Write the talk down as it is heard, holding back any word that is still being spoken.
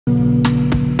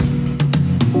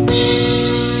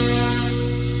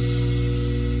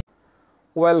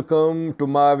Welcome to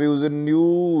my views in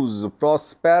news.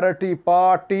 Prosperity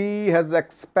Party has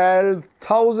expelled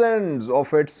thousands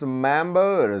of its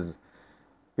members.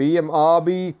 PM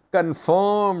Abiy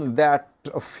confirmed that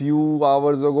a few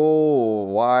hours ago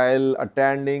while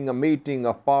attending a meeting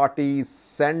of party's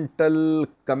central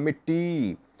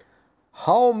committee.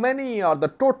 How many are the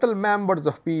total members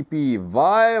of PP?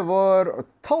 Why were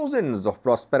thousands of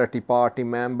Prosperity Party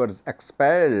members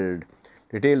expelled?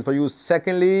 Details for you.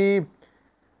 Secondly,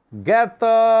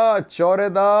 Getachew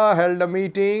Reda held a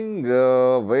meeting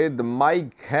with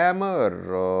Mike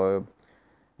Hammer,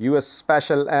 US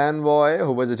Special Envoy,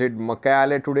 who visited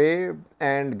Mekelle today.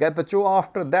 And Getachew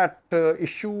after that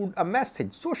issued a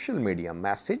message, social media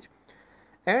message.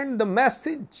 And the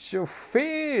message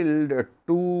failed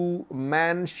to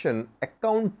mention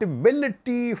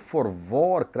accountability for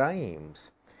war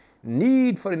crimes,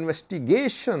 need for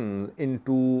investigations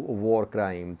into war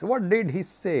crimes. What did he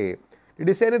say? Did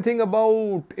he say anything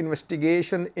about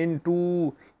investigation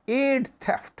into aid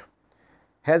theft?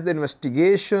 Has the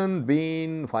investigation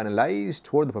been finalized?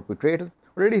 Who are the perpetrators?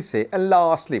 What did he say? And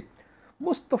lastly,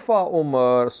 Mustafa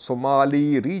Umar,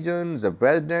 Somali region's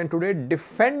president, today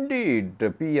defended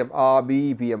PM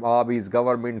Abiy. PM Abiy's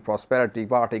government, Prosperity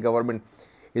Party government,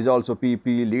 is also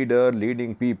PP leader,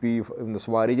 leading PP in the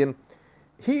Somali region.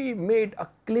 He made a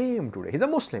claim today. He's a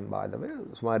Muslim, by the way.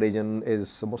 The Somali region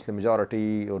is a Muslim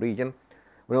majority region.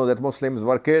 We know that Muslims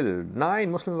were killed.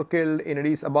 9 Muslims were killed in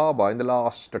Addis Ababa in the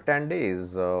last 10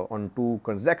 days. On 2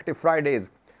 consecutive Fridays,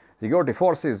 security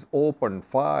forces opened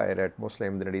fire at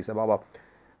Muslims in Addis Ababa.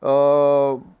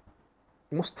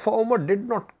 Mustafa Umar did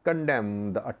not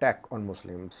condemn the attack on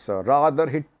Muslims. Rather,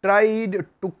 he tried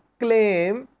to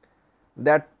claim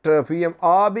that PM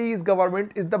Abiy's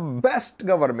government is the best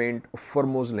government for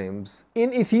Muslims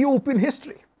in Ethiopian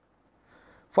history.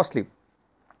 Firstly,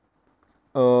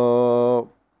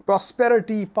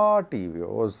 Prosperity Party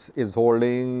is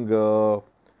holding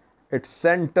its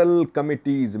central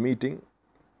committee's meeting.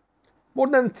 More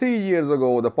than 3 years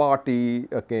ago, the party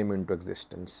came into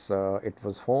existence. It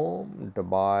was formed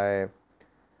by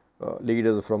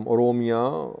leaders from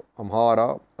Oromia,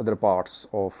 Amhara, other parts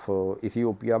of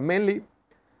Ethiopia. Mainly,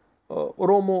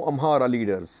 Oromo Amhara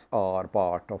leaders are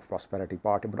part of Prosperity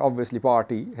Party, but obviously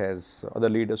party has other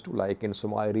leaders too, like in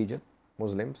Somali region,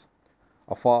 Muslims,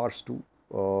 Afars too,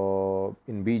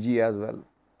 in BG as well.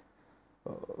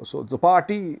 So the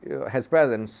party has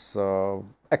presence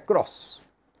across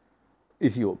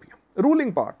Ethiopia.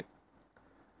 Ruling party.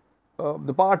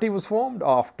 The party was formed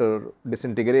after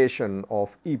disintegration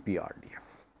of EPRDF.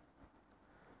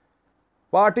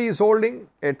 Party is holding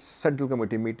its central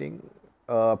committee meeting.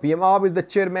 PM Abiy is the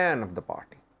chairman of the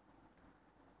party.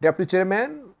 Deputy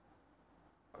chairman,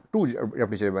 2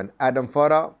 deputy chairman, Adam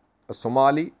Farah, a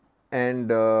Somali, and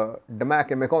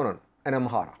Damake Mekonnen, an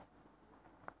Amhara.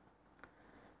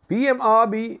 PM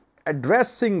Abiy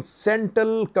addressing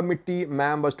central committee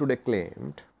members today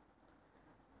claimed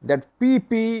that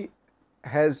PP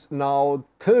has now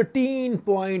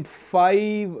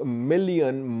 13.5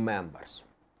 million members.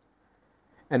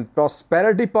 And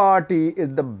Prosperity Party is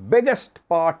the biggest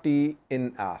party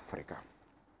in Africa.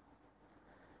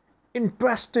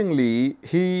 Interestingly,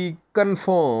 he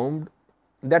confirmed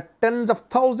that tens of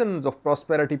thousands of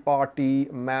Prosperity Party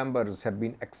members have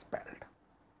been expelled.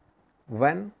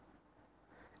 When?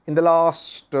 In the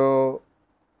last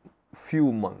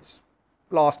few months,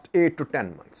 last 8 to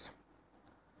 10 months.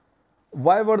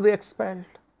 Why were they expelled?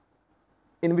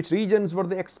 In which regions were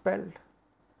they expelled?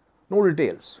 No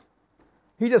details.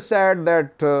 He just said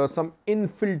that some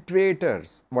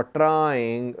infiltrators were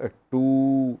trying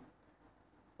to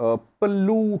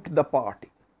pollute the party.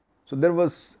 So there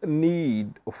was a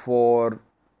need for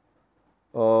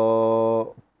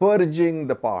purging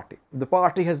the party. The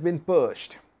party has been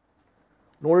purged.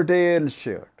 No details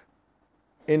shared.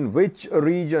 In which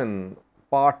region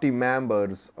party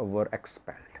members were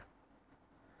expelled.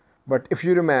 But if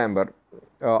you remember,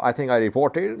 I think I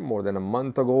reported more than a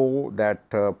month ago that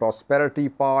Prosperity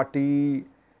Party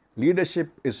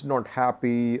leadership is not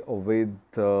happy with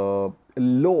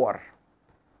lower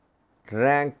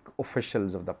rank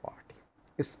officials of the party,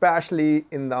 especially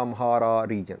in the Amhara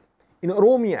region, in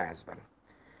Oromia as well.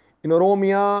 In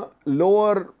Oromia,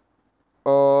 lower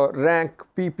rank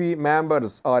PP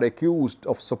members are accused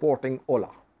of supporting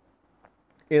Ola.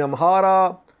 In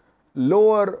Amhara,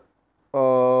 lower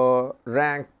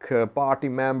rank party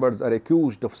members are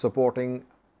accused of supporting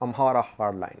Amhara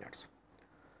hardliners.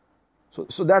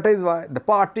 So that is why the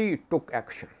party took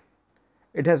action.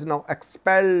 It has now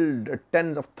expelled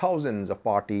tens of thousands of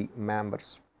party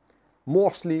members,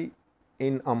 mostly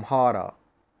in Amhara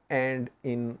and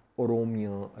in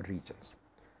Oromia regions.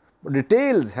 But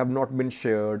details have not been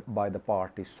shared by the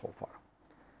party so far.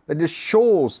 That just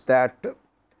shows that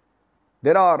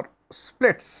there are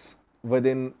splits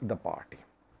within the party.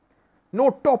 No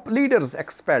top leaders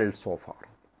expelled so far.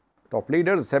 Top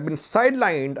leaders have been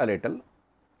sidelined a little,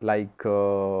 like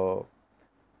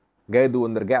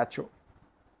Getachew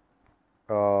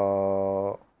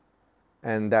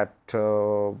and that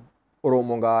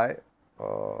Oromo guy,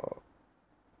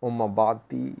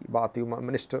 Bati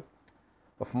Minister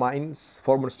of Mines,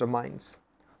 former Minister of Mines.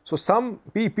 So some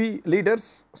PP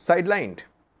leaders sidelined.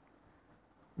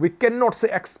 We cannot say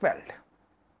expelled.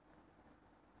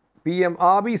 PM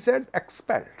Abiy said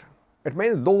expelled. It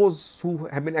means those who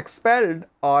have been expelled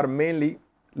are mainly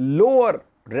lower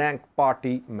rank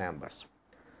party members.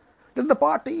 Does the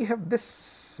party have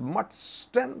this much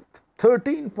strength?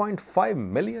 13.5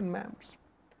 million members.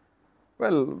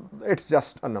 Well, it's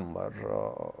just a number.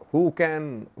 Who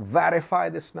can verify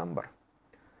this number?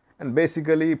 And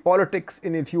basically, politics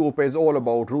in Ethiopia is all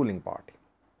about ruling party.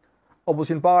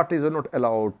 Opposition parties are not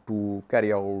allowed to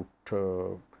carry out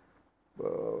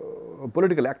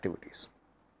political activities.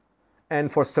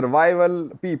 And for survival,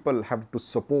 people have to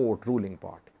support ruling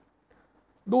party.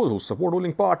 Those who support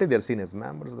ruling party, they are seen as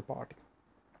members of the party.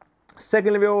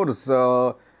 Secondly, viewers,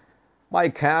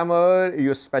 Mike Hammer,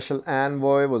 US Special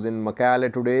Envoy, was in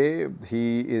Mekelle today.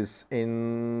 He is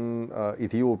in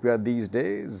Ethiopia these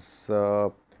days,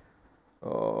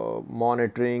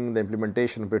 monitoring the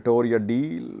implementation of Pretoria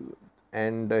deal,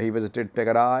 and he visited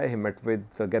Tigray. He met with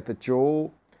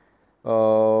Getachew.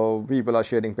 People are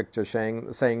sharing pictures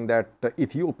saying that the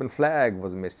Ethiopian flag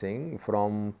was missing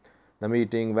from the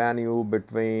meeting venue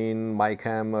between Mike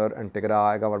Hammer and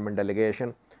Tigray government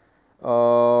delegation.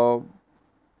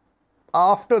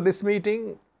 After this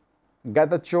meeting,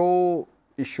 Getachew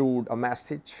issued a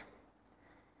message.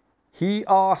 He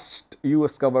asked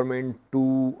US government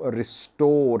to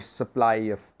restore supply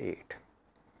of aid.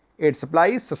 Aid supply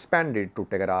is suspended to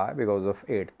Tigray because of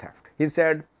aid theft. He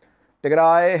said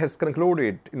Tigray has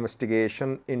concluded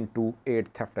investigation into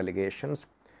aid theft allegations.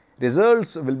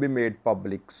 Results will be made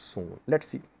public soon. Let's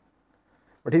see.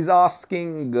 But he's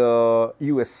asking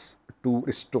US to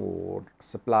restore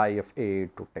supply of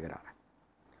aid to Tigray.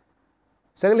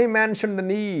 Secondly, he mentioned the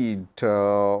need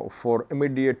for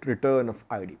immediate return of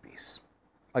IDPs.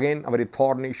 Again, a very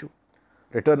thorny issue.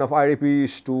 Return of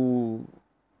IDPs to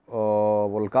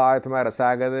Volkayat,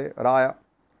 Sagade, Raya.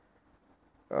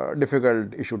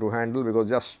 Difficult issue to handle because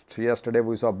just yesterday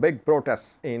we saw big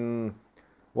protests in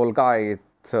Volkayat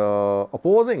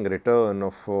opposing return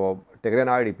of Tigrayan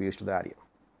IDPs to the area.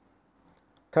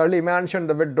 Thirdly, he mentioned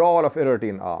the withdrawal of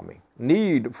Eritrean army,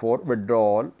 need for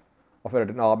withdrawal of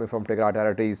Eritrean army from Tigray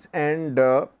territories, and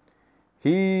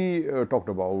he talked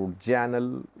about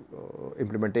channel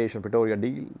implementation Pretoria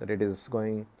deal, that it is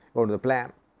going to the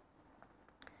plan.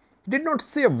 He did not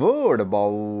say a word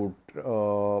about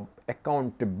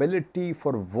accountability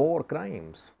for war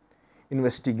crimes,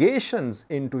 investigations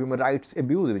into human rights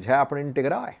abuse which happened in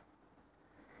Tigray.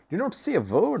 He did not say a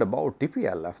word about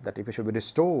TPLF, that TPLF should be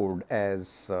restored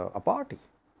as a party.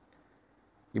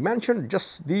 He mentioned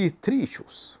just these three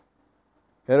issues: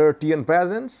 Eritrean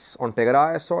presence on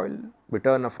Tigray soil,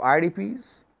 return of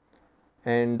IDPs,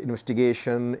 and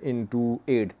investigation into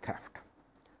aid theft.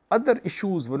 Other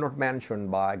issues were not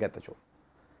mentioned by Getachew.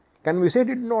 Can we say he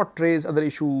did not raise other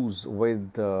issues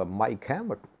with Mike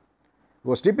Hammer?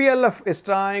 Because TPLF is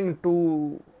trying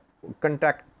to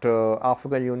contact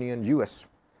African Union, US,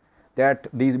 that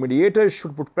these mediators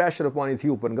should put pressure upon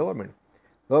Ethiopian government.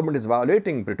 Government is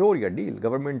violating Pretoria deal.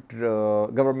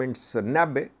 Government's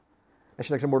NABE,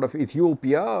 National Election Board of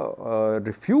Ethiopia,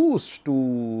 refused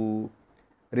to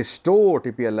restore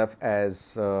TPLF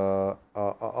as a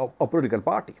political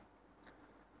party.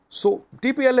 So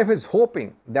TPLF is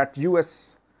hoping that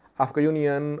US, African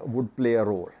Union would play a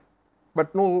role,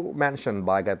 but no mention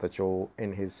by Getachew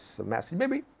in his message.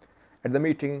 Maybe at the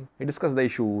meeting he discussed the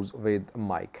issues with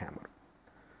Mike Hammer.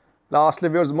 Lastly,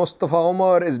 viewers, Mustafa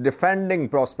Umar is defending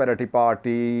Prosperity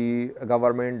Party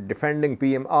government, defending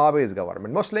PM Abiy's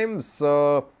government. Muslims,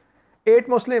 8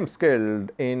 Muslims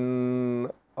killed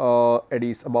in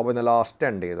Addis Ababa in the last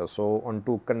 10 days or so. On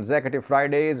 2 consecutive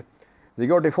Fridays, the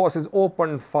govt forces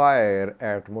opened fire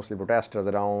at Muslim protesters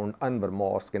around Anwar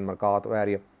Mosque in Mercato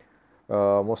area.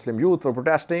 Muslim youth were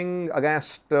protesting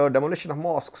against demolition of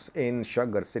mosques in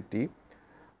Shaggar city,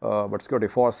 but security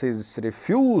forces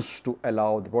refused to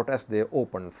allow the protest. They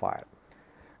opened fire.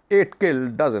 8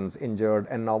 killed, dozens injured,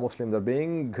 and now Muslims are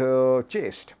being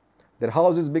chased. Their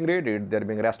houses being raided, they are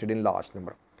being arrested in large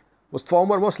number. Mustafa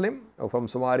Umar, Muslim from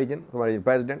Somali region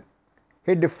president,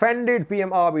 He defended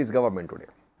PM Abiy's government today.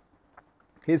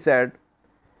 He said,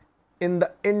 in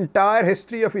the entire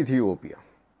history of Ethiopia,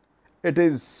 it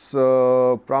is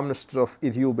Prime Minister of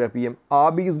Ethiopia, PM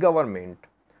Abiy's government,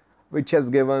 which has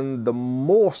given the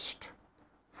most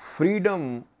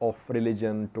freedom of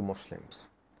religion to Muslims,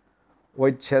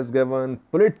 which has given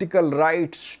political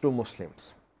rights to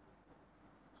Muslims.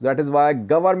 That is why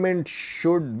government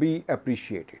should be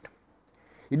appreciated.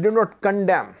 He did not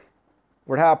condemn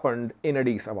what happened in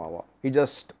Addis Ababa. He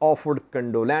just offered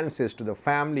condolences to the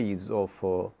families of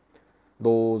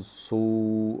those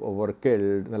who were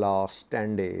killed in the last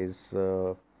 10 days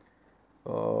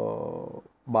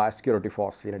by security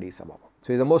forces in Addis Ababa. So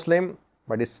he is a Muslim,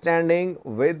 but he is standing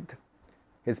with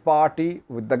his party,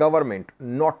 with the government,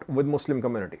 not with Muslim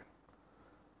community.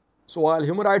 So while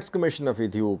Human Rights Commission of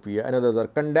Ethiopia and others are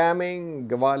condemning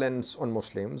violence on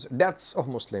Muslims, deaths of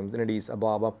Muslims in Addis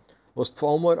Ababa,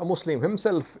 Mustafa, a Muslim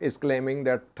himself, is claiming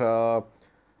that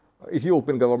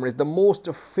Ethiopian government is the most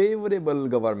favorable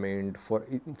government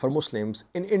for Muslims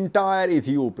in entire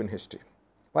Ethiopian history.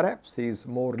 Perhaps he is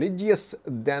more religious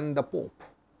than the Pope,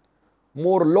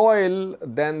 more loyal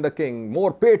than the king,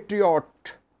 more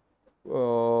patriot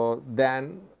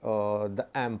than the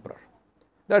emperor.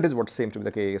 That is what seems to be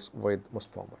the case with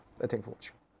Mustafa. Thank you for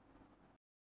watching.